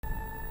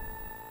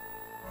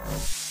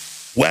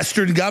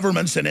Western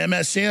governments and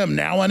MSM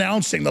now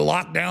announcing the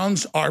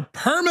lockdowns are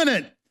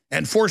permanent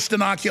and forced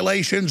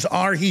inoculations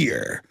are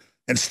here.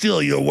 And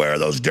still you'll wear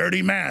those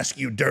dirty masks,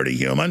 you dirty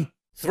human.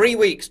 3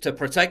 weeks to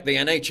protect the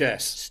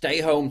NHS. Stay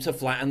home to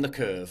flatten the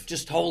curve.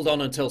 Just hold on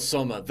until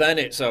summer, then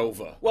it's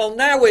over. Well,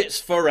 now it's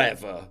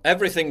forever.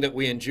 Everything that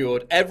we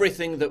endured,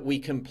 everything that we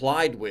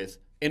complied with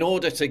in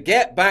order to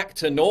get back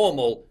to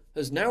normal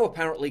has now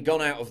apparently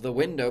gone out of the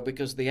window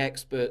because the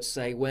experts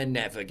say we're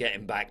never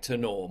getting back to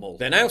normal.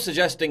 They're now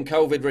suggesting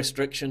COVID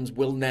restrictions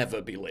will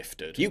never be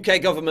lifted.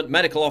 UK government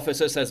medical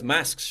officer says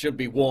masks should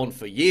be worn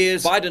for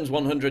years. Biden's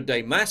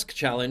 100-day mask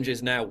challenge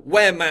is now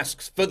wear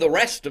masks for the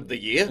rest of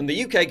the year. And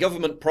the UK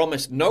government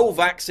promised no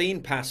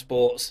vaccine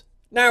passports.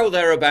 Now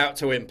they're about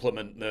to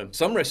implement them.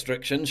 Some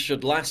restrictions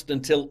should last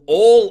until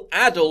all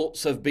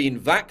adults have been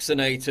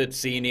vaccinated,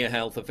 senior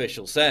health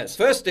official says.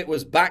 First it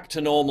was back to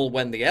normal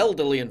when the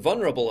elderly and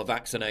vulnerable are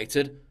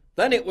vaccinated.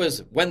 Then it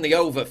was when the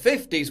over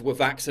 50s were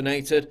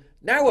vaccinated.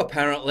 Now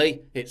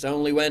apparently it's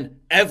only when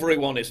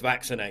everyone is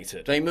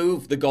vaccinated. They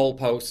move the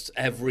goalposts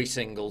every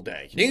single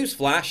day.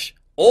 Newsflash,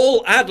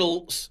 all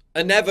adults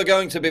are never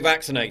going to be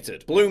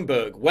vaccinated.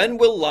 Bloomberg, when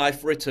will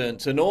life return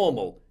to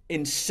normal?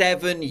 In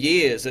 7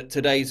 years at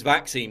today's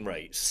vaccine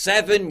rates.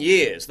 7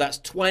 years, that's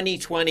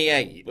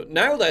 2028. But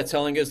now they're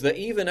telling us that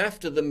even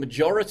after the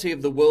majority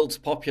of the world's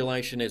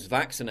population is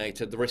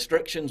vaccinated, the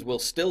restrictions will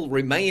still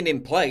remain in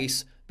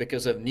place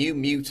because of new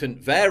mutant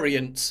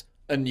variants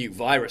and new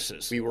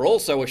viruses. We were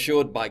also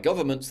assured by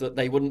governments that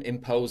they wouldn't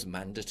impose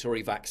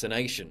mandatory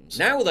vaccinations.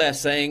 Now they're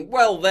saying,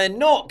 well, they're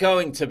not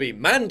going to be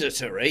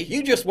mandatory.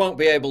 You just won't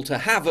be able to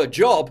have a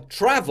job,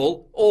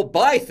 travel, or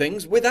buy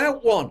things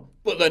without one.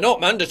 But they're not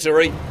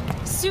mandatory.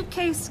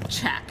 Suitcase,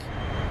 check.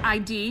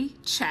 ID,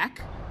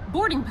 check.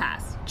 Boarding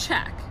pass,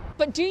 check.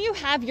 But do you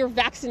have your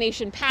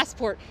vaccination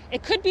passport?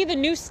 It could be the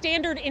new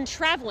standard in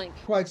traveling.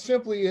 Quite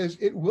simply is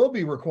it will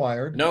be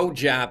required. No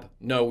jab,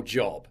 no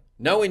job.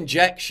 No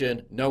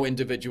injection, no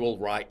individual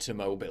right to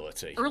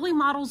mobility. Early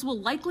models will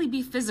likely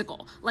be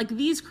physical, like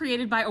these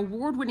created by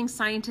award-winning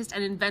scientist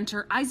and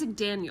inventor Isaac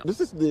Daniels. This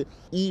is the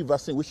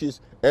e-vaccine, which is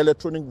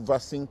electronic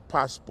vaccine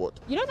passport.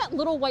 You know that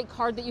little white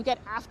card that you get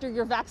after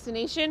your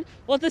vaccination?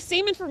 Well, the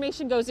same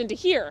information goes into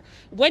here.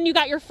 When you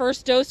got your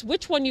first dose,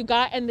 which one you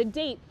got, and the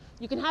date.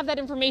 You can have that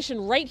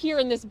information right here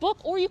in this book,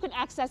 or you can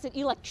access it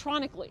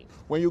electronically.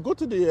 When you go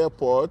to the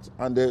airport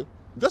and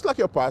just like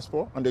your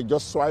passport, and they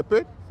just swipe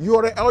it,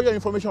 all your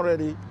information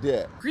already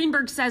there.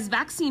 Greenberg says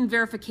vaccine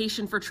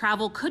verification for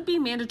travel could be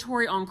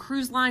mandatory on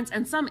cruise lines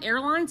and some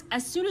airlines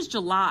as soon as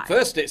July.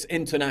 First it's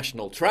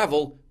international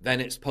travel,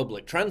 then it's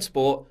public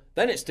transport,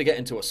 then it's to get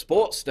into a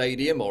sports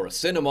stadium or a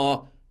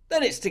cinema,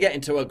 then it's to get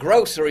into a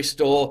grocery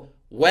store.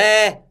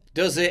 Where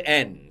does it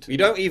end? We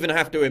don't even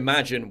have to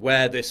imagine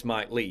where this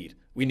might lead.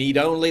 We need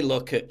only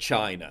look at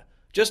China.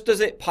 Just as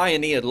it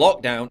pioneered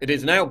lockdown, it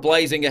is now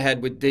blazing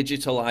ahead with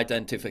digital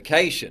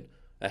identification.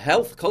 A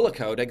health colour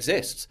code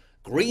exists.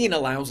 Green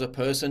allows a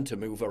person to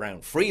move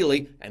around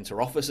freely,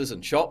 enter offices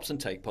and shops and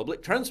take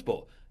public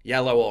transport.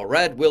 Yellow or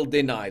red will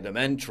deny them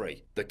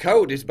entry. The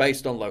code is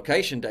based on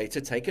location data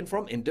taken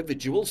from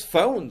individuals'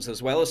 phones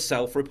as well as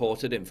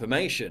self-reported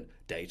information.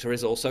 Data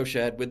is also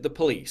shared with the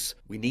police.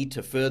 We need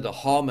to further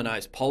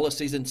harmonise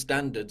policies and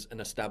standards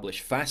and establish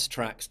fast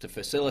tracks to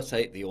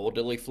facilitate the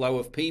orderly flow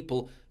of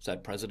people,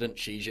 said President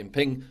Xi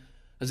Jinping,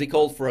 as he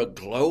called for a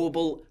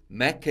global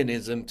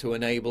mechanism to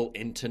enable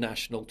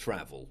international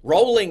travel.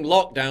 Rolling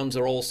lockdowns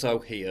are also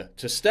here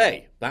to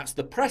stay. That's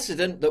the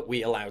precedent that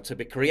we allow to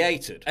be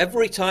created.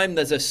 Every time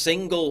there's a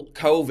single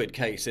COVID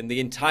case in the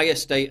entire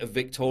state of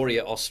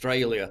Victoria,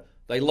 Australia,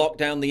 they lock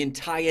down the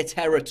entire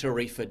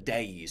territory for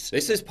days.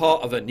 This is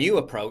part of a new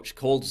approach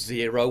called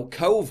Zero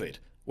COVID,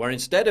 where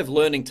instead of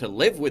learning to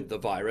live with the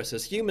virus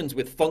as humans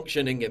with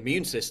functioning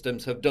immune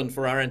systems have done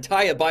for our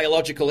entire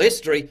biological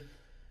history,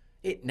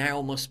 it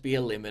now must be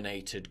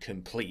eliminated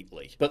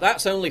completely. But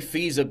that's only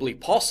feasibly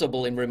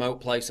possible in remote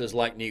places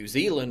like New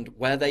Zealand,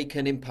 where they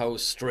can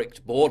impose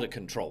strict border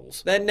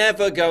controls. They're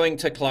never going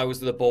to close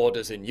the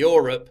borders in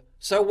Europe,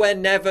 so we're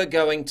never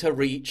going to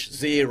reach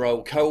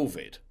zero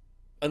COVID.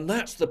 And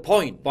that's the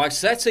point. By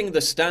setting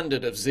the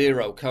standard of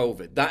zero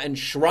COVID, that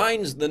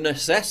enshrines the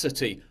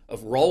necessity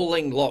of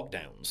rolling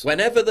lockdowns.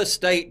 Whenever the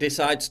state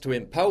decides to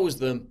impose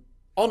them,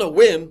 on a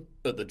whim,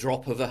 at the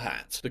drop of a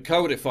hat. The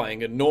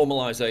codifying and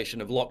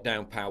normalisation of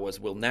lockdown powers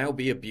will now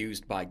be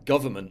abused by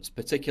governments,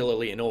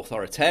 particularly in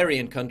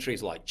authoritarian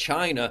countries like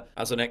China,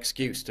 as an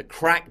excuse to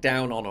crack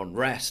down on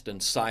unrest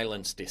and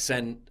silence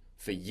dissent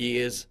for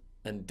years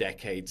and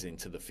decades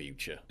into the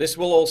future. This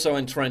will also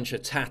entrench a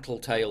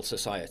tattletale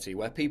society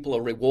where people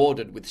are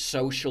rewarded with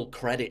social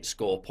credit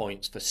score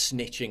points for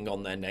snitching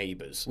on their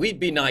neighbours.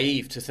 We'd be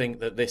naive to think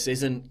that this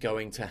isn't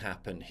going to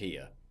happen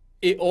here.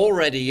 It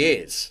already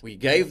is. We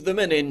gave them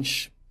an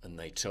inch and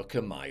they took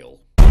a mile.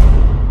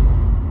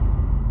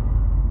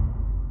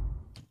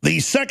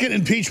 The second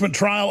impeachment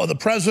trial of the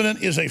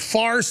president is a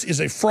farce, is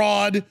a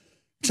fraud.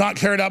 It's not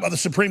carried out by the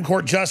Supreme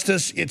Court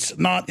justice. It's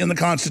not in the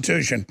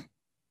Constitution.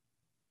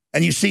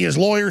 And you see his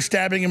lawyer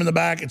stabbing him in the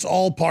back. It's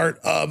all part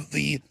of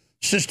the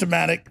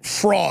systematic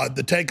fraud,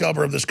 the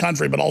takeover of this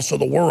country, but also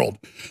the world.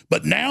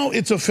 But now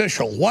it's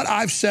official. What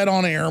I've said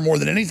on air more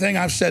than anything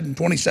I've said in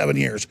 27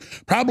 years,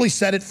 probably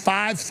said it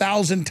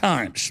 5,000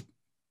 times,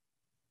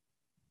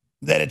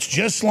 that it's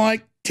just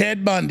like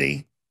Ted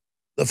Bundy,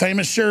 the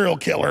famous serial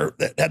killer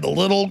that had the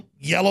little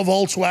yellow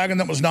Volkswagen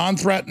that was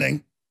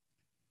non-threatening,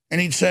 and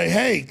he'd say,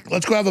 hey,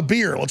 let's go have a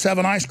beer, let's have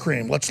an ice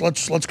cream, let's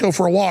go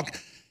for a walk.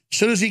 As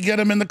soon as he'd get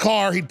them in the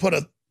car, he'd put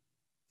a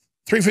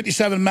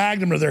 .357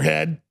 Magnum to their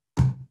head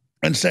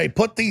and say,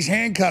 put these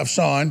handcuffs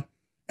on,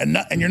 and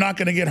you're not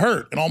going to get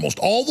hurt. And almost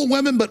all the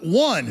women but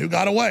one who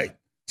got away,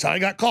 that's how he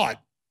got caught,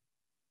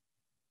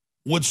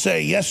 would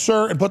say, yes,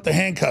 sir, and put the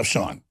handcuffs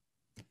on.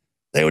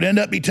 They would end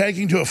up be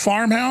taken to a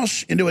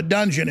farmhouse, into a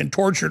dungeon, and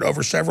tortured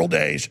over several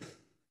days,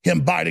 him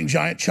biting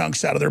giant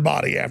chunks out of their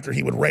body after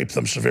he would rape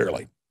them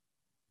severely.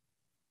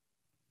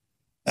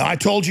 Now, I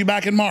told you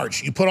back in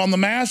March, you put on the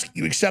mask,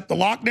 you accept the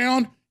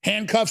lockdown,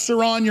 handcuffs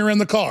are on, you're in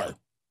the car.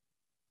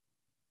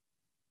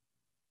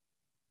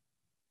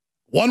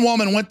 One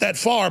woman went that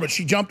far, but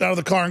she jumped out of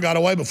the car and got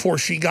away before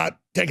she got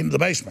taken to the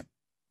basement.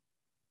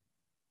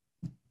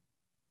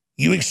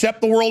 You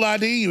accept the World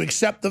ID, you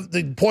accept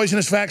the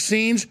poisonous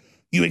vaccines,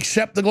 you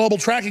accept the global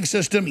tracking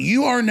system,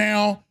 you are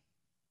now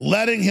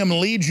letting him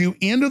lead you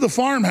into the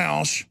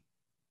farmhouse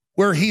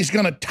where he's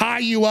going to tie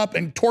you up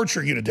and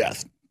torture you to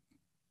death.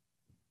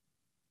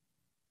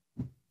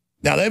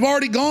 Now, they've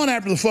already gone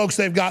after the folks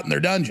they've got in their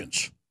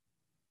dungeons,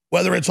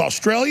 whether it's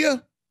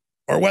Australia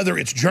or whether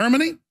it's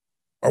Germany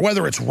or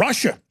whether it's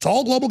Russia. It's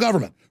all global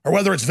government. Or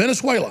whether it's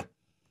Venezuela.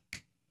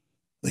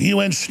 The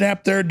UN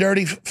snapped their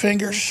dirty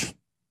fingers.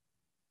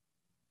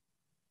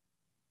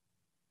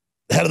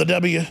 The head of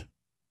the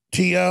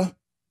WTO,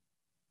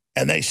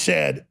 and they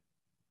said,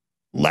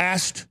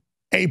 last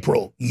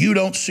April, you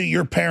don't see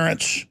your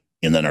parents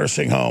in the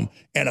nursing home.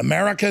 And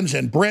Americans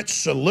and Brits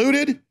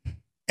saluted,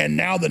 and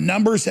now the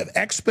numbers have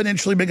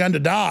exponentially begun to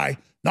die,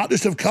 not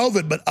just of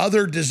COVID, but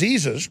other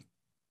diseases,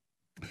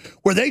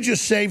 where they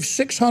just saved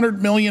 £600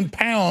 million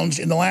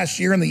in the last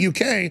year in the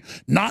UK,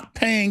 not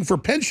paying for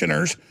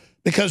pensioners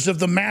because of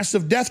the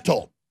massive death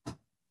toll.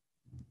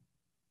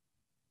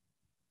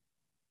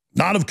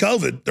 Not of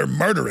COVID, they're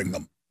murdering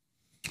them.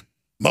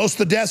 Most of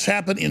the deaths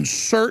happen in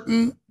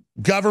certain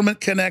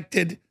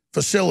government-connected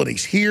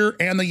facilities here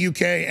and the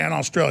UK and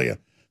Australia.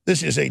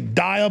 This is a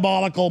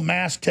diabolical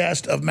mass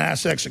test of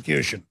mass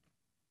execution.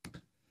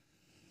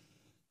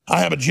 I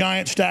have a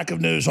giant stack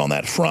of news on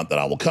that front that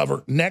I will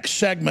cover next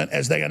segment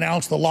as they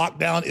announce the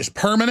lockdown is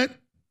permanent.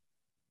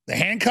 The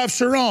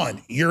handcuffs are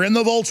on. You're in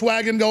the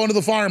Volkswagen going to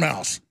the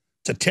farmhouse.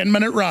 It's a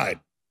 10-minute ride.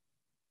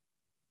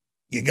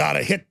 You got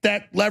to hit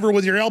that lever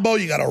with your elbow.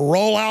 You got to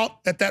roll out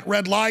at that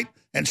red light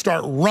and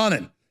start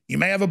running. You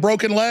may have a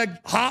broken leg.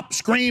 Hop,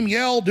 scream,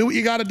 yell, do what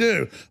you got to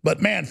do.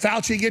 But, man,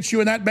 Fauci gets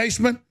you in that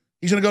basement,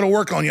 he's going to go to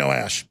work on your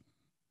ass.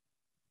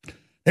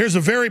 Here's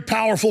a very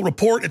powerful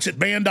report. It's at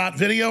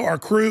band.video. Our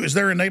crew is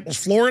there in Naples,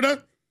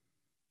 Florida.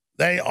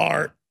 They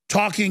are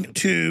talking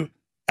to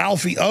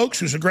Alfie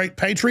Oakes, who's a great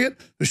patriot,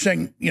 who's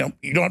saying, you know,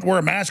 you don't have to wear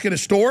a mask at a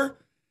store.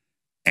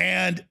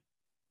 And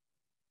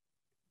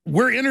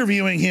we're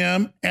interviewing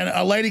him, and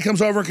a lady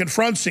comes over and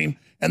confronts him,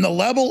 and the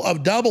level of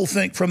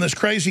doublethink from this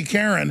crazy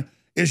Karen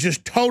is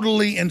just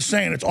totally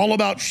insane. It's all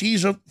about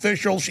she's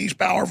official, she's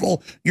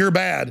powerful, you're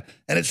bad.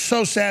 And it's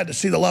so sad to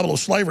see the level of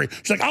slavery.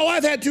 She's like, oh,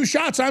 I've had 2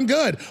 shots, I'm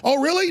good.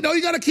 Oh, really? No,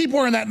 you got to keep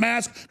wearing that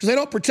mask because they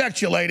don't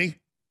protect you, lady.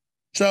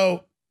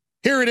 So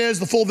here it is.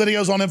 The full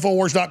video's on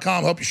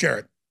Infowars.com. Hope you share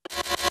it.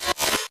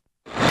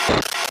 I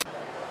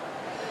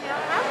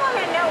want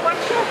to know what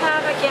you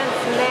have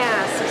against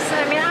masks.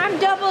 I mean, I'm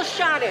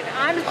double-shotted.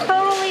 I'm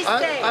totally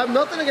safe. I have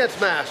nothing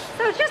against masks.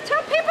 So just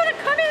tell people to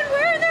come in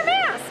wearing their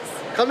masks.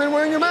 Come in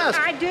wearing your mask.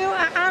 I do.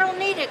 I don't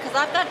need it because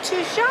I've got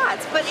 2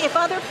 shots. But if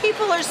other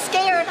people are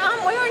scared,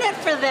 I'm wearing it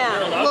for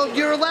them. Well,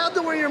 you're allowed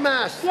to wear your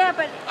mask. Yeah,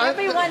 but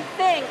everyone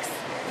thinks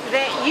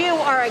that you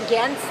are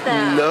against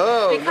them.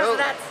 No, because of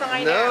that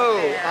sign out there.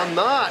 No, I'm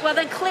not. Well,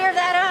 then clear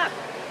that up.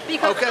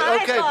 Because okay.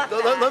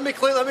 Let me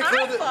clear. Let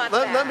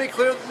me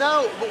clear.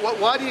 No, but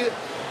why do you?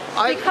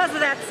 Because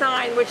of that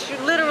sign, which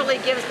literally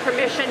gives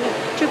permission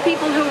to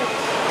people who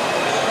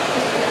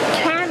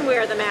can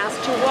wear the mask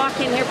to walk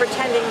in here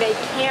pretending they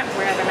can't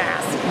wear the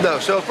mask. No.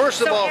 So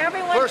first of all,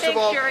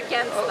 you're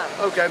against them.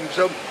 Okay.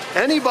 So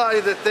anybody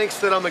that thinks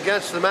that I'm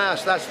against the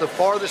mask, that's the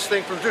farthest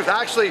thing from the truth.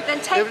 Actually,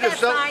 then take that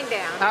sign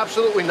down.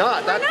 Absolutely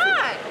not. Why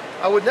not?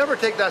 I would never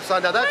take that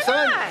sign down.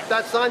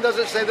 That sign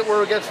doesn't say that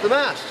we're against the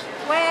masks.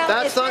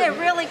 Well, it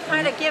really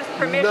kind of gives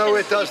permission to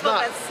people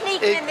to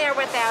sneak in there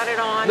without it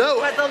on. No.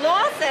 But the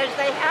law says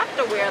they have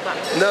to wear them.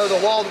 No, the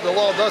law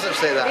doesn't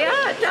say that.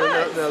 Yeah, it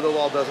does. No, the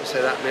law doesn't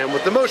say that, man.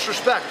 With the most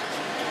respect,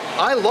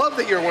 I love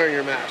that you're wearing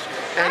your mask.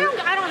 And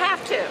I don't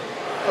have to.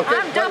 Okay,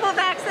 I'm double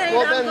vaccinated.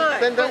 Well, I'm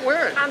good. then don't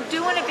wear it. I'm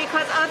doing it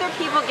because other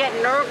people get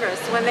nervous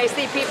when they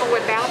see people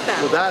without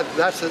them. Well,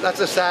 that's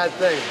a sad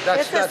thing.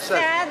 It's a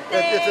sad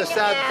thing. It's a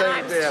sad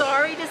and thing. I'm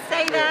sorry to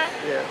say that,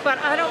 yeah. but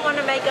I don't want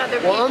to make other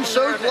people Well, I'm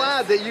so nervous.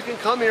 glad that you can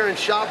come here and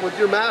shop with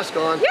your mask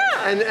on.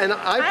 Yeah. And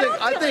I don't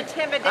feel think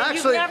intimidated.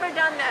 actually, You've never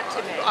done that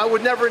to me. I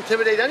would never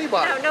intimidate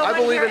anybody. No, I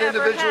one believe here in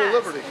ever individual has.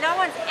 liberty. No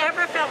one's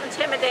ever felt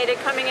intimidated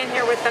coming in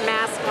here with the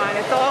mask on.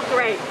 It's all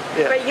great.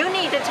 Yeah. But you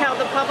need to tell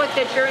the public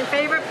that you're in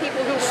favor of people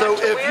who So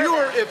want to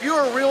wear them. if you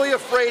are really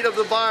afraid of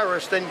the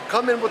virus, then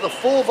come in with a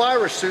full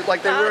virus suit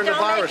like they Oh, were in the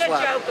don't make virus a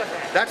lab. joke of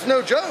it. That's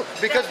no joke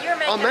because you're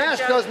making a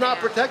mask a does joke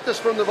not now. protect us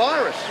from the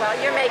virus. Well,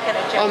 you're making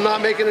a joke. I'm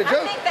not making a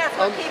joke. I think that's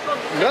what people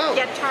no.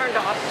 get turned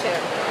off to.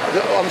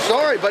 I'm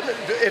sorry, but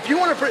if you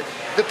want to,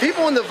 the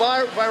people in the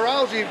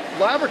virology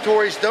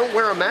laboratories don't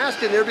wear a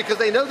mask in there because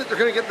they know that they're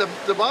going to get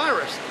the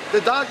virus.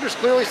 The doctors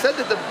clearly said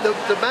that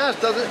the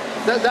mask doesn't,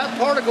 that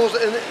particles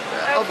of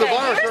the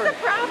virus. Here's the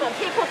problem.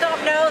 People don't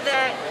know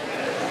that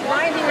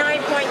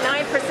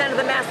 99.9% of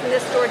the masks in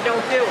this store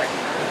don't do it.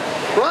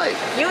 Right.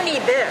 You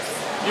need this.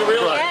 You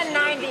realize,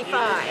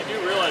 N95. you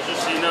realize,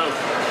 just so you know,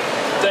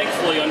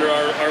 thankfully under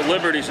our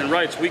liberties and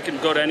rights, we can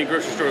go to any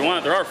grocery store we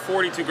want. There are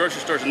 42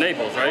 grocery stores in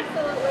Naples, right?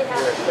 Absolutely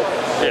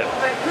have to. Yeah.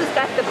 But who's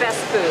got the best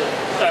food?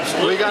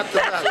 Absolutely. We got the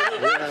best.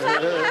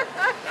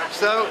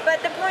 So, but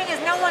the point is,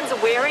 no one's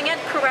wearing it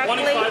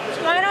correctly.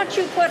 25%. Why don't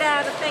you put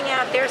out a thing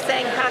out there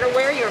saying how to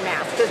wear your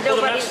mask? Because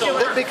nobody's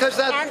doing it. Because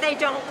that, and they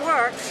don't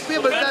work.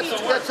 Yeah, but maybe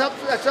that's up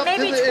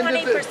maybe to the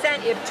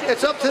 20% if two.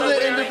 It's up to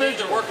the individual.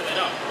 They're working, they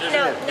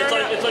don't.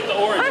 It's like the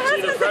orange. My It's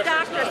either husband's a fresh or it's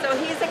doctor, not. so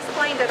he's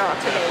explained it all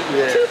to me.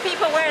 Yeah. Two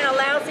people wearing a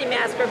lousy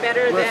mask are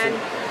better than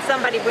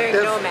somebody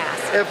wearing no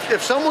mask.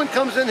 If someone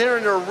comes in here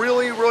and they're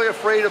really, really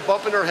afraid of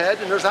bumping their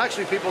head, and there's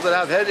actually people that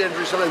have head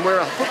injuries and wear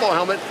a football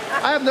helmet,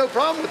 I have no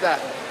problem with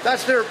that.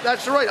 That's their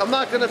right. I'm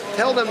not going to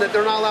tell them that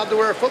they're not allowed to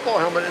wear a football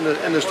helmet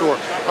in the store.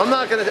 I'm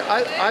not going to.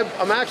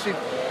 I'm actually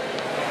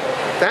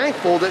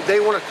thankful that they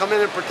want to come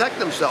in and protect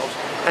themselves.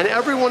 And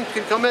everyone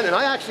can come in. And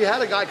I actually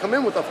had a guy come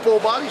in with a full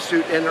body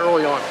suit in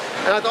early on.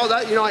 And I thought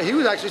that, he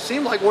was actually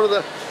seemed like one of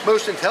the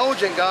most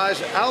intelligent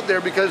guys out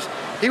there because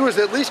he was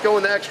at least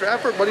going the extra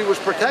effort, but he was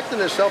protecting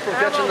himself from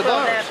catching the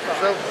virus.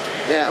 So,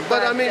 yeah,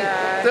 but I mean,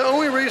 the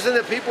only reason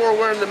that people are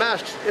wearing the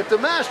masks, if the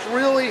masks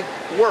really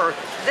work.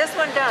 This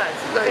one does,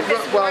 if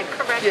it's worn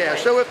correctly. Yeah,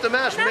 so if the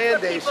mask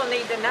mandates. That's what people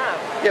need to know.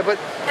 Yeah, but.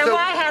 And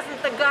why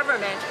hasn't the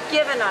government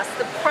given us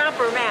the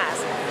proper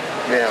mask?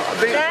 Yeah,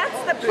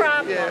 that's the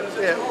problem.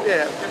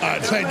 Yeah. All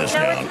right, take this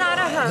no, down. It's not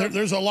a hoax.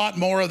 There's a lot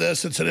more of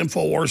this. It's at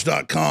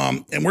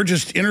Infowars.com, and we're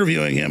just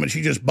interviewing him, and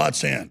she just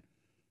butts in.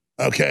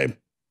 Okay?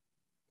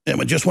 And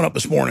it just went up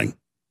this morning.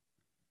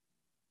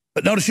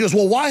 But notice she goes,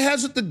 well, why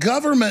hasn't the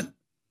government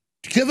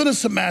given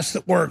us a mask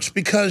that works?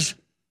 Because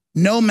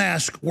no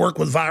mask work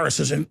with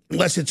viruses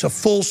unless it's a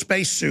full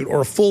spacesuit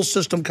or a full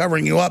system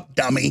covering you up,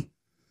 dummy.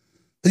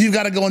 Then you've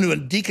got to go into a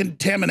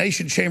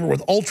decontamination chamber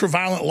with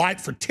ultraviolet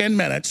light for 10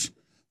 minutes.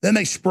 Then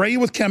they spray you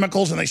with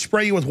chemicals and they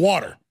spray you with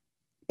water.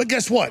 But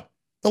guess what?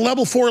 The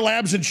level 4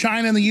 labs in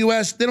China and the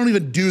US, they don't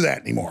even do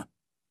that anymore.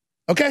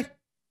 Okay?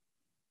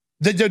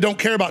 They don't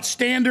care about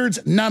standards,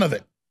 none of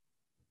it.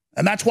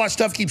 And that's why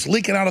stuff keeps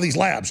leaking out of these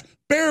labs.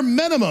 Bare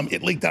minimum,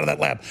 it leaked out of that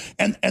lab.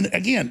 And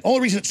again, the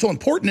only reason it's so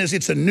important is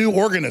it's a new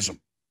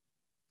organism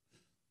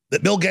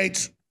that Bill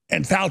Gates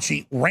and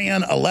Fauci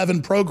ran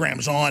 11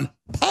 programs on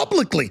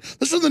publicly.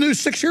 This was the news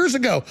 6 years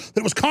ago. That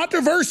it was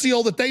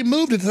controversial that they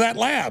moved it to that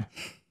lab.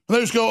 And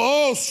they just go,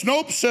 oh,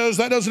 Snopes says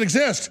that doesn't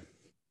exist.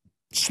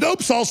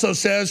 Snopes also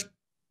says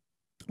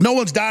no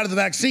one's died of the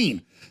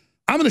vaccine.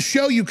 I'm going to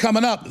show you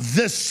coming up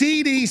the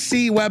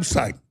CDC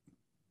website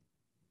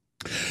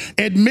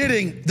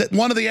admitting that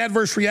one of the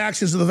adverse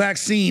reactions of the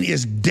vaccine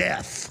is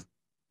death.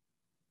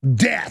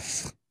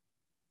 Death.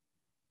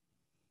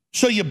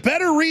 So you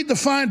better read the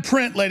fine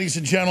print, ladies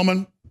and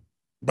gentlemen.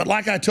 But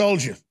like I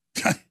told you,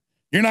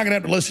 you're not going to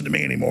have to listen to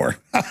me anymore.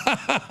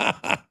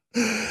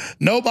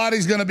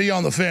 Nobody's going to be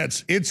on the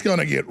fence. It's going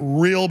to get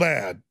real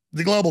bad.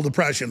 The global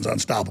depression's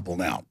unstoppable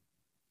now.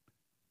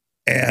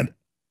 And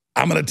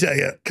I'm going to tell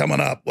you coming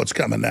up what's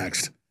coming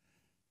next.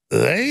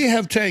 They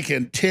have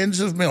taken tens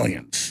of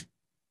millions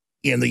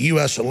in the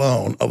U.S.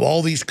 alone of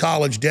all these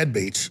college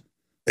deadbeats.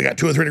 They got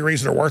 2 or 3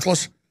 degrees that are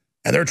worthless,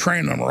 and they're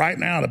training them right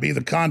now to be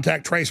the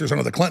contact tracers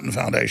under the Clinton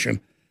Foundation,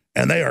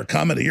 and they are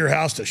coming to your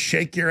house to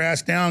shake your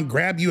ass down,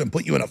 grab you, and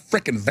put you in a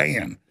frickin'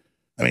 van.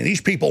 I mean,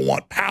 these people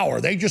want power.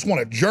 They just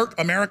want to jerk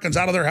Americans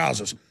out of their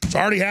houses. It's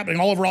already happening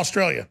all over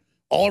Australia,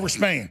 all over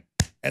Spain.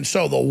 And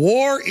so the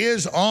war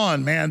is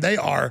on, man. They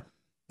got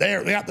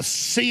the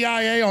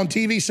CIA on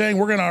TV saying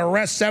we're going to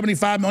arrest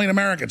 75 million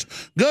Americans.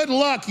 Good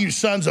luck, you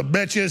sons of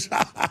bitches.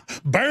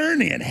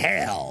 Burn in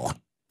hell.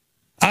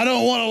 I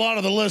don't want a lot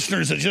of the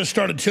listeners that just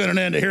started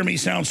tuning in to hear me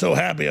sound so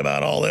happy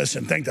about all this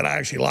and think that I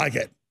actually like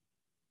it.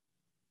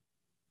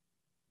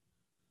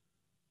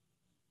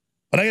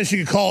 But I guess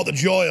you could call it the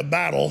joy of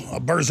battle, a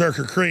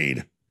berserker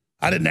creed.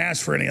 I didn't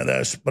ask for any of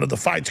this, but if the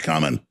fight's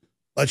coming,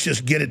 let's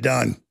just get it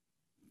done.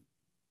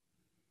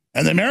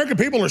 And the American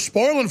people are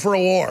spoiling for a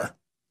war.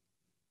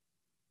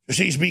 Just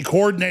needs to be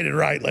coordinated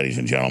right, ladies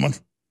and gentlemen.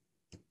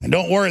 And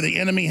don't worry, the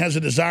enemy has a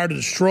desire to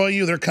destroy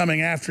you. They're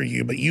coming after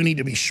you, but you need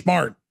to be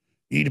smart.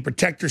 You need to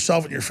protect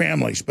yourself and your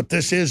families. But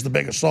this is the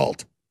big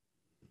assault.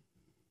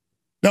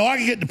 Now, I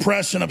can get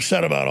depressed and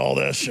upset about all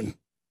this and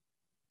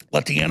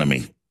let the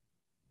enemy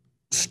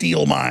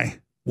steal my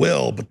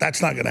will, but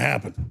that's not going to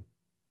happen.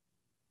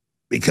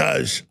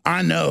 Because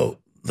I know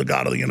the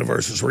God of the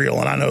universe is real,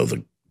 and I know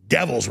the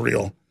devil's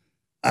real.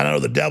 I know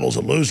the devil's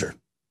a loser.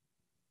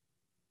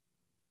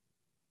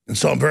 And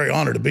so I'm very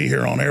honored to be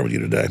here on air with you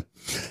today.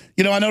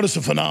 You know, I noticed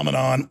a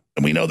phenomenon,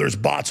 and we know there's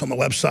bots on the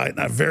website, and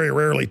I very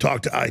rarely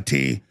talk to IT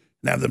and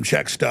have them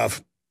check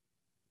stuff.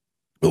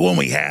 But when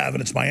we have,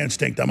 and it's my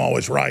instinct, I'm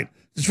always right,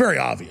 it's very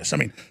obvious. I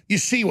mean, you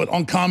see what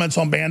on comments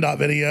on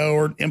Band.video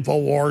or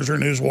InfoWars or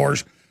News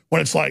Wars,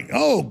 when it's like,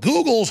 oh,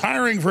 Google's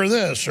hiring for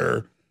this,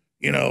 or,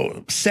 you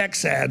know,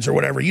 sex ads or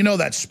whatever, you know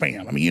that's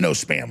spam. I mean, you know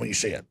spam when you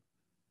see it.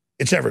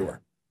 It's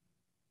everywhere.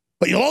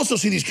 But you'll also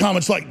see these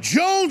comments like,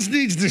 Jones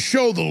needs to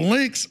show the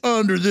links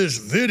under this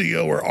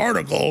video or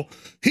article.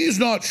 He's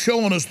not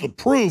showing us the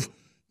proof.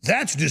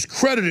 That's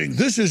discrediting.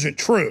 This isn't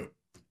true.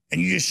 And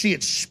you just see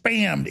it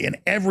spammed in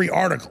every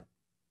article.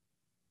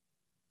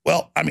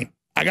 Well, I mean,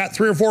 I got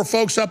 3 or 4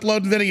 folks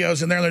uploading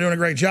videos in there. They're doing a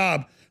great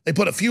job. They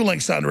put a few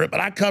links under it,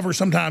 but I cover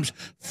sometimes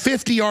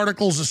 50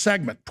 articles a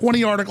segment,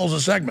 20 articles a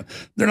segment.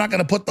 They're not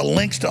going to put the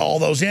links to all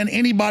those in.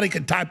 Anybody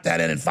could type that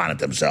in and find it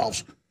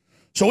themselves.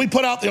 So we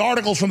put out the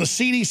articles from the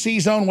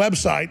CDC's own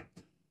website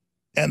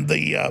and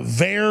the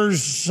VAERS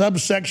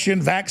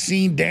subsection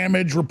vaccine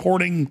damage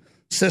reporting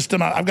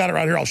system. I've got it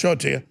right here. I'll show it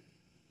to you.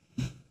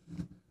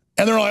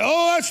 And they're like,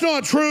 oh, that's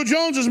not true.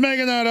 Jones is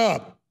making that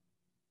up.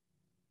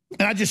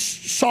 And I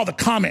just saw the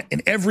comment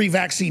in every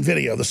vaccine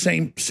video, the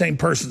same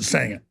person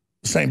saying it,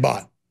 the same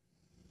bot.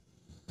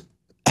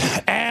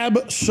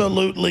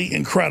 Absolutely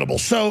incredible.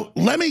 So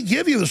let me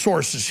give you the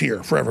sources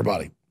here for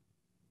everybody.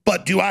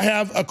 But do I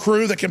have a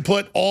crew that can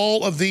put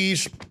all of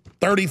these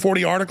 30,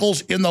 40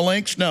 articles in the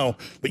links? No,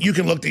 but you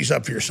can look these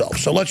up for yourself.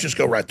 So let's just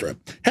go right through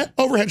it.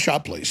 Overhead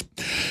shot, please.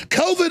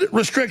 COVID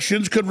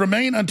restrictions could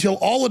remain until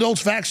all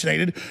adults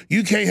vaccinated,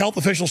 UK health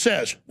official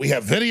says. We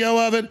have video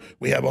of it.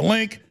 We have a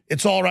link.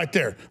 It's all right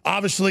there.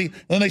 Obviously,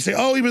 then they say,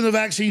 oh, even the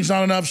vaccine's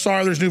not enough.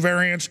 Sorry, there's new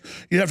variants.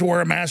 You have to wear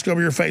a mask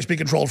over your face, be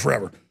controlled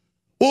forever.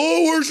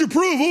 Oh, where's your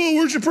proof? Oh,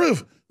 where's your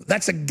proof?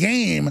 That's a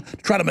game to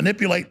try to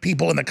manipulate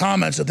people in the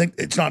comments that think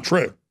it's not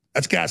true.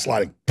 That's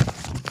gaslighting.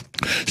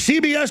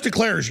 CBS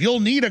declares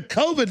you'll need a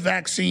COVID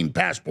vaccine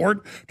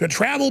passport to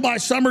travel by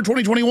summer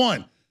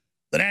 2021.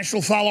 The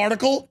National File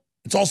article,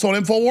 it's also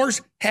on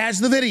InfoWars, has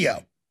the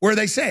video where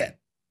they say it.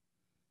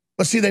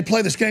 But see, they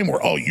play this game where,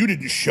 oh, you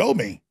didn't show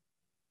me.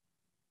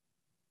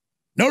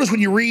 Notice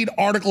when you read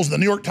articles in the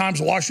New York Times,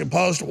 the Washington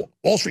Post,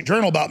 Wall Street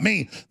Journal about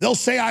me, they'll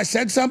say I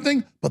said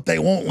something, but they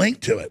won't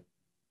link to it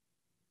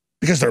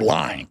because they're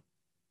lying.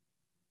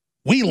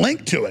 We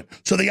link to it.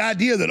 So the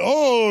idea that,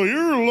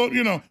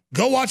 oh,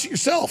 go watch it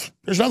yourself.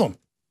 There's another one.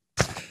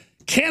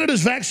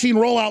 Canada's vaccine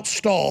rollout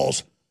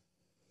stalls,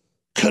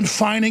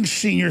 confining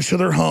seniors to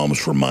their homes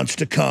for months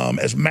to come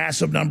as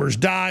massive numbers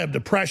die of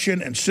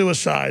depression and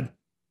suicide.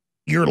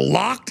 You're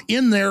locked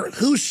in there.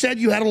 Who said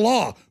you had a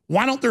law?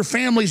 Why don't their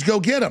families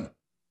go get them?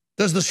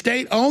 Does the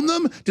state own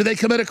them? Do they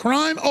commit a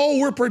crime? Oh,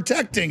 we're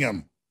protecting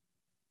them.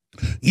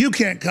 You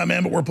can't come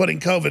in, but we're putting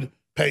COVID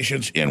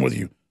patients in with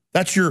you.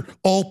 That's your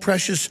all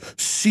precious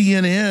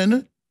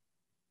CNN.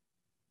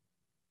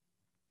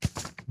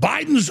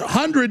 Biden's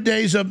 100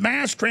 days of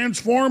mask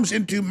transforms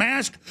into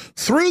mask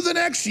through the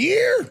next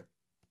year.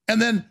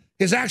 And then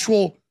his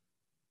actual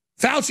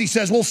Fauci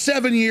says, well,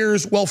 7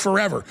 years, well,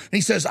 forever. And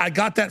he says, I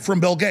got that from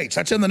Bill Gates.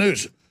 That's in the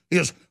news. He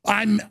goes,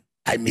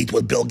 I meet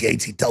with Bill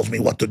Gates. He tells me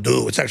what to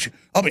do. It's actually,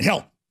 I mean,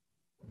 hell,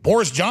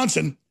 Boris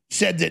Johnson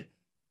said that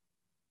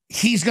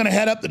he's going to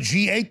head up the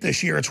G8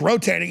 this year. It's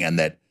rotating, and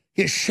that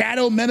his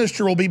shadow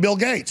minister will be Bill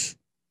Gates.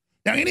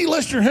 Now, any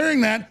listener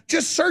hearing that,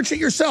 just search it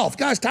yourself.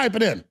 Guys, type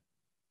it in.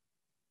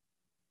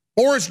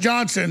 Boris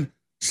Johnson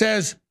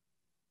says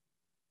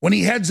when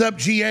he heads up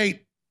G8,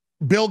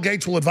 Bill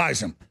Gates will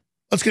advise him.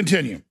 Let's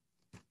continue.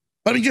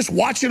 But I mean, just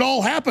watch it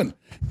all happen.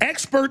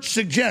 Experts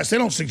suggest, they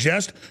don't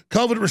suggest,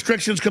 COVID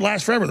restrictions could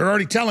last forever. They're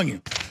already telling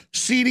you.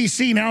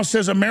 CDC now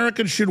says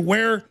Americans should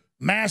wear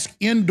masks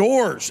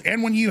indoors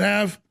and when you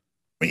have,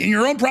 in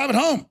your own private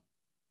home.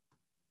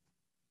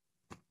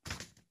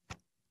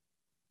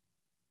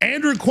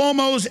 Andrew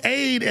Cuomo's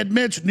aide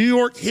admits New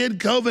York hid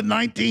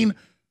COVID-19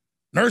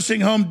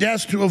 nursing home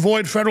deaths to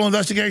avoid federal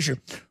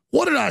investigation.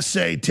 What did I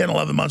say 10,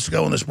 11 months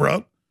ago when this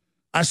broke?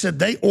 I said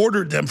they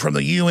ordered them from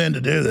the UN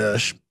to do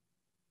this.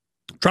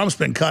 Trump's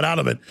been cut out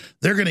of it.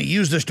 They're going to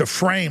use this to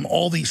frame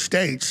all these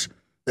states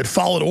that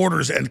followed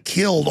orders and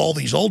killed all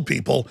these old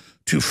people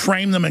to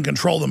frame them and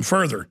control them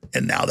further.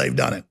 And now they've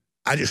done it.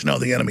 I just know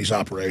the enemy's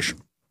operation.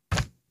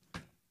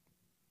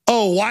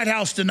 Oh, White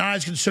House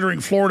denies considering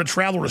Florida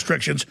travel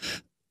restrictions.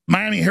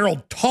 Miami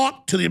Herald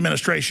talked to the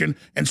administration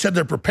and said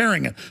they're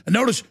preparing it. And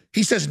notice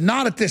he says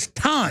not at this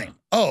time.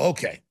 Oh,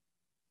 okay.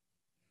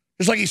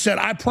 Just like he said,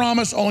 I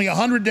promise only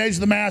 100 days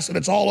of the mask and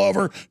it's all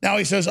over. Now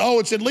he says, oh,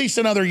 it's at least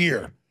another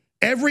year.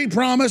 Every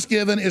promise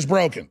given is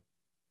broken.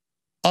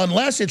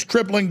 Unless it's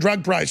tripling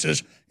drug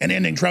prices and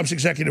ending Trump's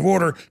executive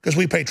order because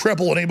we pay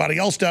triple what anybody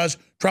else does.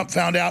 Trump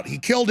found out, he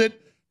killed it.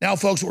 Now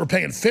folks that were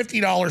paying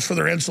 $50 for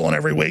their insulin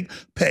every week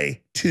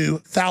pay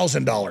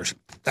 $2,000.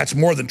 That's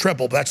more than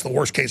triple, but that's the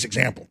worst case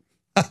example.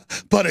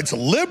 But it's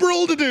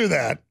liberal to do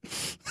that.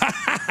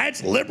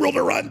 It's liberal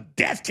to run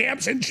death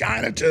camps in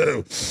China,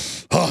 too.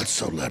 Oh, it's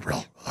so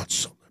liberal. Oh, it's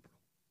so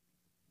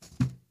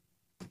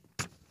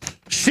liberal.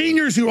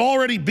 Seniors who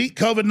already beat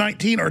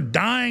COVID-19 are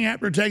dying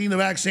after taking the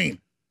vaccine.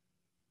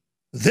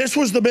 This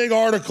was the big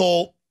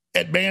article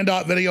at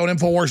band.video and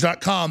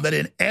Infowars.com that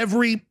in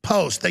every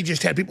post, they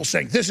just had people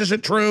saying, this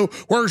isn't true.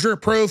 Where's your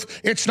proof?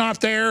 It's not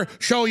there.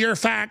 Show your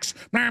facts.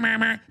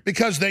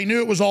 Because they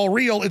knew it was all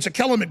real. It's a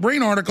Kellen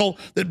McBreen article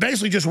that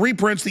basically just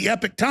reprints the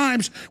Epic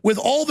Times with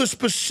all the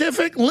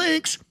specific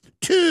links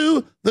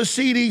to the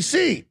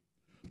CDC.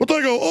 But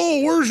they go,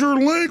 oh, where's your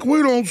link?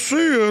 We don't see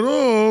it.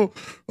 Oh,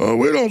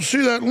 we don't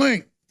see that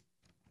link.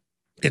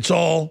 It's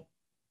all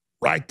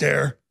right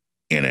there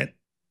in it,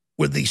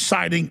 with the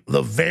citing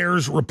the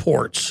VAERS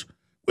reports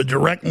with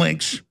direct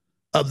links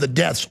of the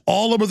deaths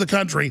all over the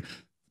country,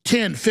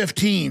 10,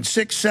 15,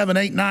 6, 7,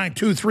 8, 9,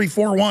 2, 3,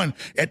 4, 1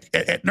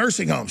 at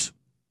nursing homes.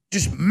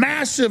 Just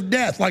massive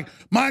death. Like,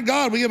 my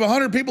God, we give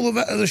 100 people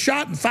the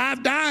shot and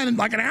 5 die in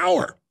like an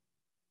hour.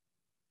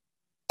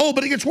 Oh,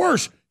 but it gets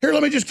worse. Here,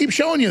 let me just keep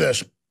showing you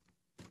this.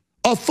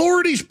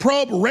 Authorities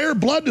probe rare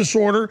blood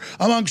disorder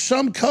among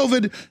some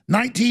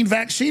COVID-19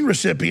 vaccine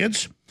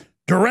recipients.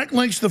 Direct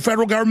links to the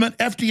federal government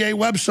FDA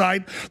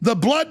website. The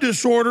blood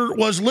disorder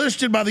was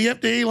listed by the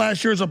FDA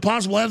last year as a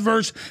possible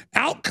adverse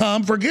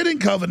outcome for getting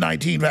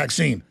COVID-19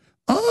 vaccine.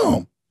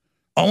 Oh,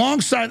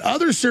 alongside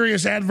other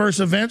serious adverse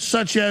events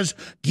such as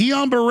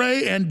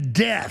Guillain-Barré and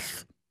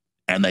death.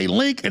 And they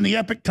link in the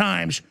Epic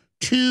Times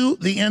to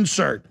the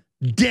insert.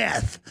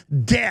 Death.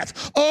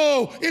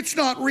 Oh, it's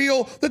not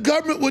real. The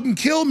government wouldn't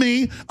kill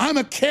me. I'm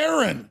a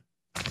Karen.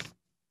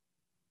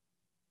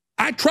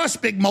 I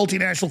trust big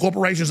multinational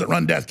corporations that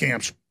run death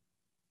camps.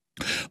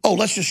 Oh,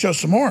 let's just show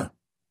some more.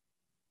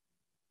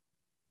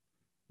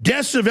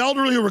 Deaths of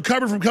elderly who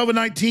recovered from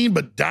COVID-19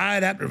 but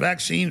died after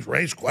vaccines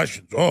raise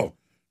questions. Oh,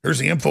 here's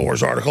the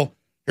InfoWars article.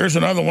 Here's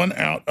another one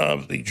out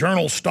of the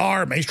Journal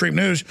Star, mainstream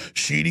news.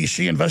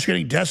 CDC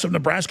investigating deaths of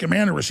Nebraska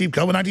man who received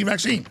COVID-19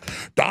 vaccine.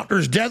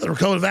 Doctor's death of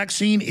COVID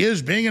vaccine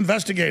is being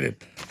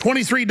investigated.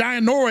 23 die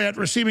in Norway after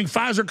receiving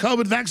Pfizer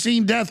COVID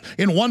vaccine death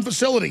in one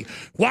facility.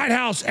 White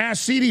House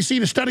asked CDC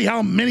to study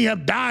how many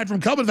have died from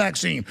COVID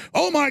vaccine.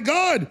 Oh my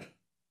God,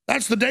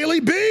 that's the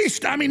Daily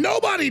Beast. I mean,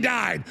 nobody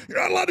died. You're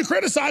not allowed to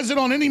criticize it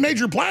on any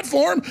major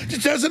platform. It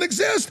just doesn't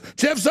exist.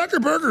 Jeff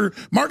Zuckerberg or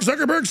Mark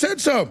Zuckerberg said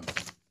so.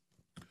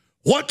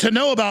 What to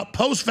know about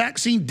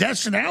post-vaccine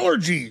deaths and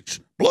allergies?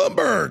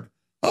 Bloomberg.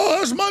 Oh, that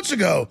was months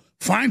ago.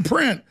 Fine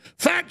print.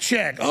 Fact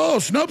check. Oh,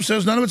 Snopes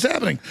says none of it's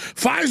happening.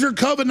 Pfizer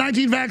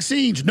COVID-19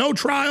 vaccines. No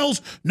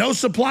trials, no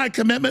supply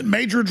commitment,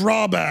 major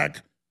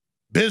drawback.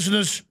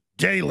 Business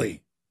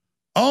Daily.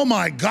 Oh,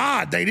 my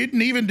God. They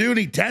didn't even do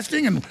any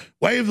testing and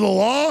waive the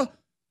law?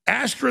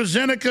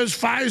 AstraZeneca's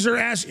Pfizer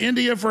asks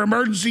India for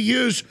emergency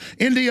use.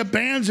 India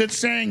bans it,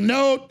 saying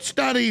no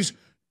studies.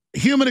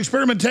 Human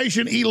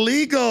experimentation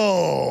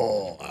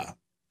illegal.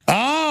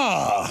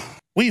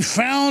 We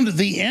found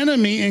the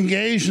enemy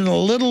engaged in a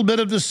little bit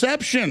of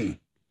deception.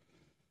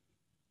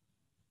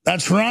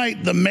 That's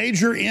right. The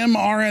major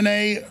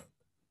mRNA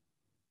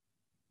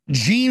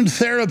gene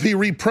therapy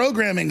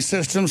reprogramming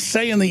systems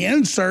say in the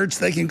inserts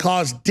they can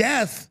cause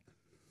death.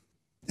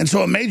 And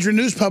so a major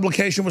news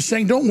publication was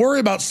saying, don't worry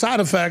about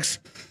side effects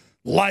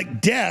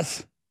like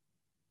death.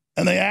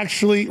 And they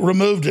actually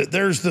removed it.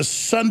 There's the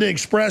Sunday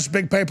Express,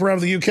 big paper out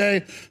of the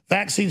UK,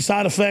 vaccine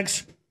side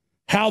effects,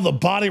 how the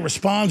body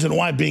responds and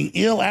why being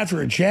ill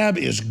after a jab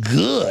is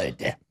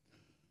good.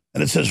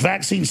 And it says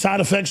vaccine side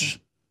effects.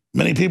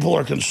 Many people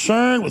are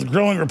concerned with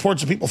growing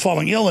reports of people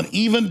falling ill and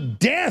even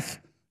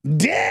death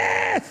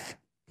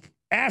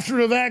after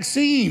a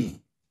vaccine.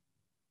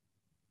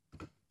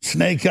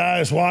 Snake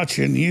eyes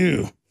watching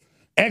you.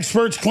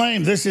 Experts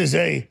claim this is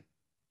a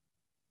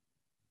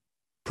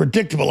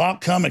predictable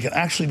outcome. It can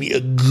actually be a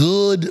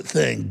good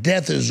thing.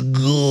 Death is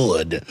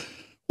good.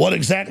 What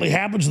exactly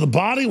happens to the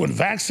body when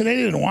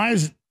vaccinated and why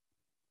is it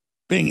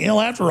being ill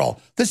after all?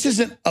 This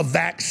isn't a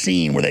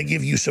vaccine where they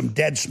give you some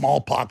dead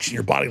smallpox and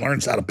your body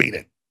learns how to beat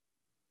it.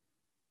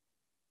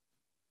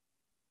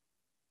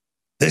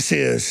 This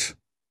is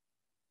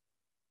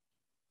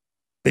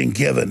being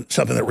given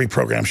something that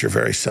reprograms your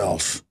very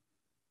cells.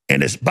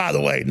 And it's, by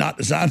the way, not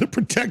designed to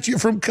protect you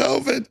from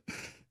COVID.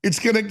 It's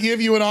going to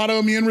give you an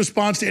autoimmune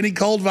response to any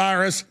cold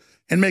virus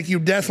and make you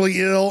deathly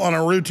ill on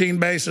a routine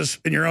basis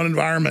in your own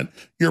environment.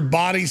 Your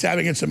body's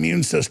having its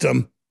immune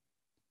system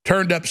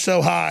turned up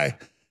so high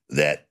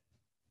that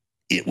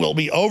it will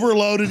be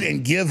overloaded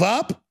and give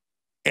up,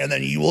 and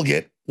then you will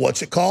get,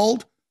 what's it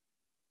called?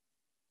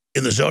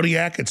 In the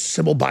Zodiac, it's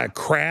symbolized by a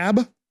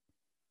crab.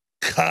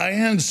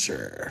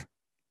 Cancer.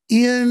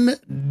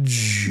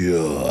 Enjoy.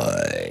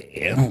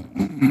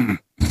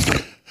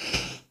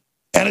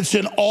 And it's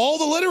in all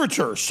the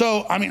literature.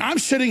 So, I mean, I'm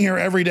sitting here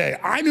every day.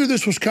 I knew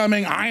this was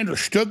coming. I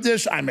understood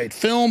this. I made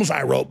films.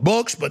 I wrote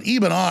books. But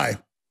even I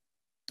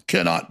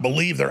cannot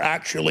believe they're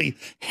actually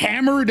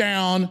hammer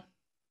down,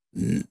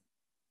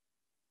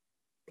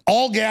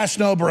 all gas,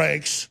 no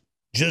brakes,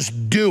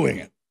 just doing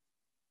it.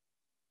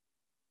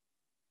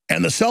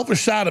 And the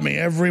selfish side of me,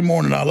 every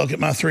morning I look at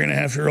my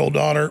 3.5-year-old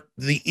daughter,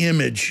 the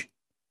image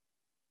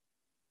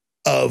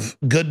of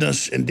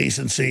goodness and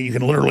decency. You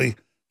can literally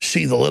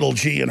see the little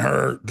G in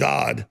her,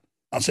 God.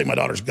 I'll say my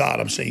daughter's God.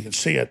 I'm saying you can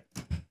see it.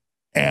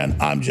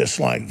 And I'm just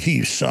like,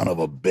 you son of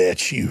a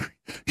bitch.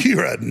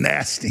 You're a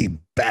nasty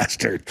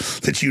bastard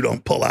that you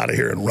don't pull out of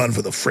here and run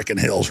for the frickin'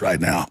 hills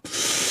right now.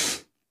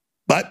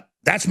 But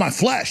that's my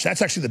flesh.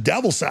 That's actually the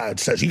devil side.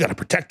 It says you got to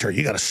protect her.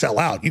 You got to sell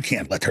out. You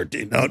can't let her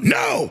do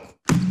no.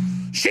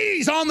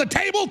 She's on the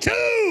table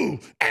too.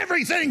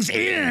 Everything's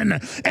in.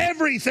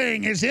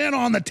 Everything is in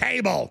on the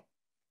table.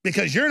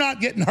 Because you're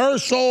not getting her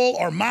soul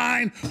or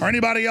mine or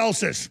anybody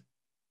else's.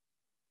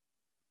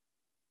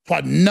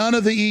 That's why none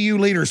of the EU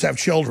leaders have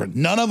children.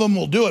 None of them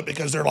will do it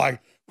because they're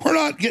like, we're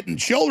not getting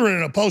children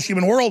in a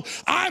post-human world.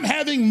 I'm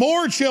having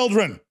more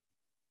children.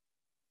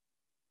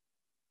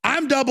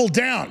 I'm doubled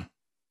down.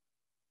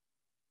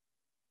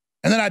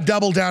 And then I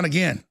double down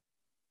again.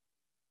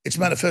 It's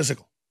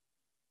metaphysical.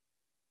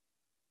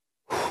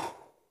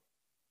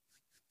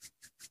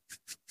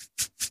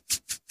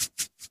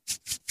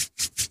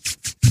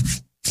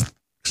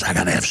 I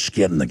got to have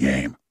skin in the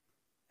game,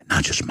 and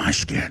not just my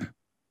skin.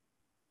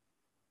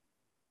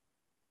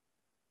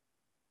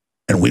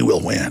 And we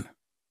will win.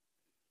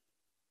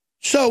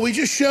 So we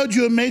just showed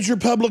you a major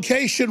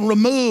publication,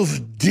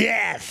 remove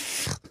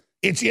death.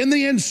 It's in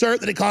the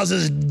insert that it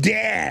causes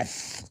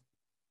death.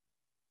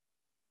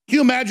 Can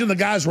you imagine the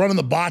guys running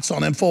the bots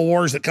on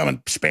InfoWars that come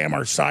and spam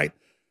our site?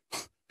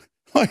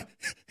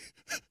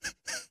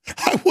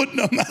 I wouldn't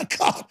know, my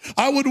God.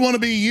 I wouldn't want to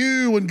be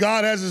you when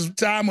God has his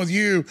time with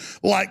you.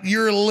 Like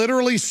you're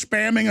literally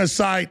spamming a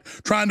site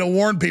trying to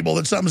warn people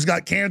that something's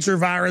got cancer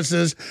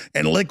viruses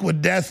and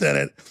liquid death in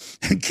it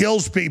and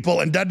kills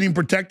people and doesn't even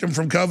protect them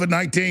from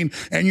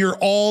COVID-19. And you're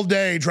all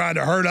day trying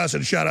to hurt us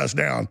and shut us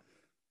down.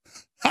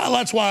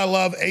 That's why I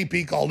love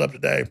AP called up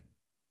today.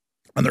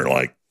 And they're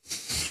like,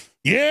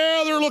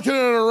 yeah, they're looking at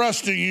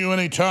arresting you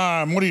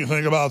anytime. What do you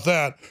think about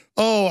that?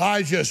 Oh,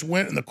 I just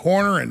went in the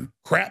corner and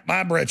crapped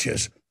my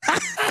britches.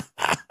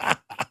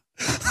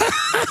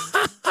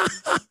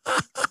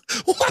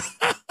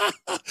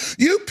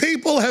 You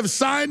people have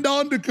signed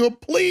on to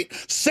complete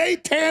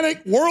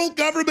satanic world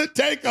government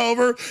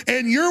takeover,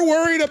 and you're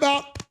worried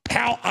about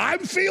how I'm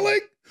feeling?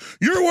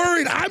 You're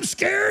worried I'm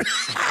scared?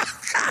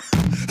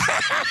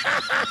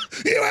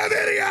 You have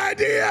any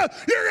idea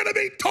you're going to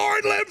be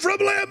torn limb from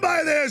limb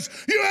by this?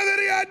 You have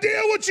any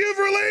idea what you've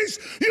released?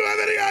 You have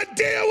any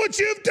idea what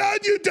you've done,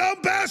 you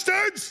dumb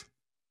bastards?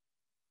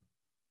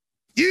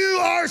 You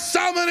are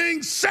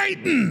summoning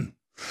Satan,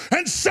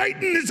 and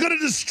Satan is going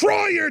to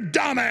destroy your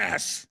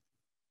dumbass.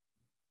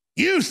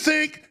 You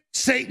think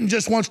Satan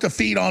just wants to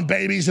feed on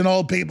babies and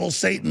old people?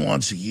 Satan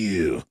wants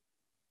you.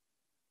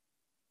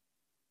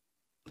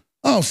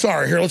 Oh,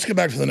 sorry. Here, let's get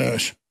back to the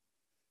news.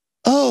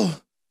 Oh,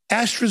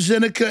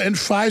 AstraZeneca and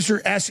Pfizer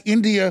ask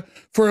India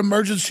for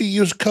emergency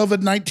use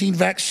COVID-19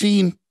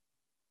 vaccine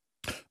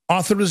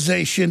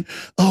authorization.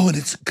 Oh, and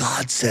it's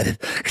God said it.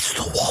 It's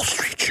the Wall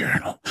Street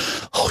Journal.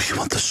 Oh, you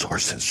want the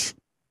sources?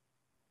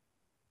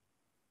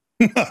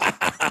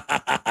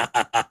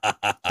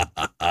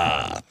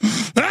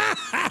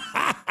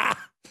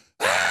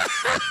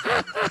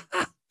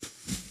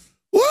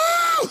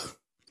 Woo!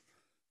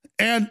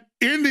 And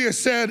India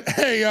said,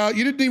 hey,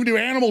 you didn't even do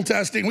animal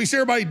testing. We see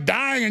everybody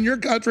dying in your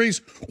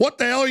countries. What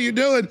the hell are you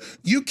doing?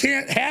 You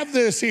can't have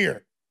this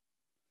here.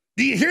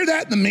 Do you hear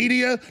that in the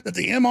media, that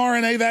the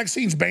mRNA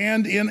vaccine's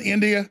banned in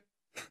India?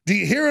 Do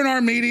you hear in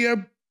our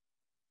media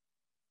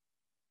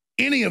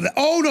any of that?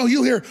 Oh, no,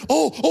 you hear,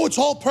 oh, it's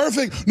all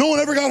perfect. No one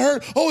ever got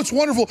hurt. Oh, it's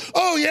wonderful.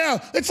 Oh, yeah,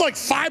 it's like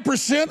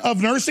 5%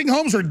 of nursing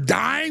homes are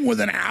dying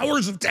within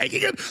hours of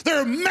taking it.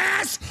 They're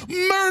mass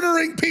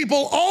murdering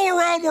people all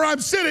around where I'm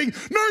sitting.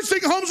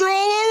 Nursing homes are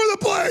all over the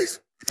place.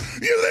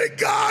 You think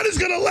God is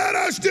going to let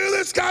us do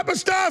this type of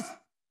stuff?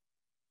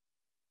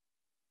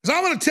 Because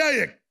I'm going to tell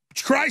you,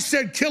 Christ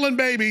said killing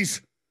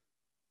babies,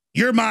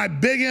 you're my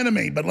big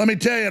enemy. But let me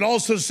tell you, it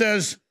also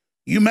says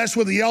you mess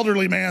with the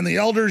elderly, man, the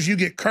elders, you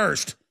get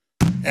cursed.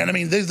 And I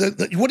mean,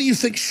 what do you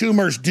think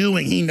Schumer's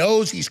doing? He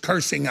knows he's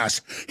cursing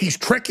us. He's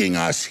tricking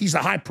us. He's the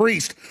high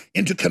priest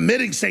into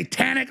committing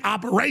satanic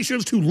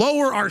operations to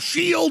lower our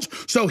shields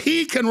so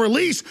he can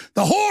release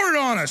the horde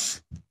on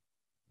us.